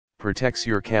Protects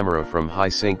your camera from high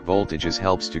sync voltages,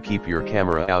 helps to keep your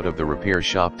camera out of the repair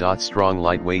shop. Strong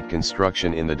lightweight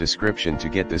construction in the description to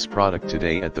get this product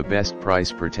today at the best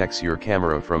price. Protects your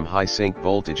camera from high sync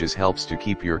voltages, helps to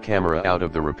keep your camera out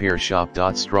of the repair shop.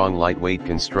 Strong lightweight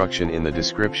construction in the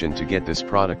description to get this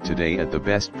product today at the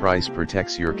best price.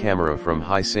 Protects your camera from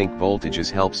high sync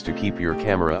voltages, helps to keep your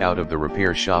camera out of the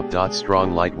repair shop.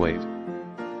 Strong lightweight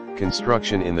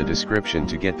construction in the description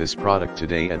to get this product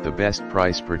today at the best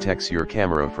price. Protects your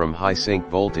camera from high sync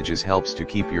voltages, helps to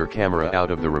keep your camera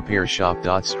out of the repair shop.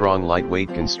 Strong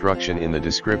lightweight construction in the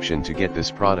description to get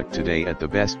this product today at the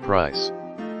best price.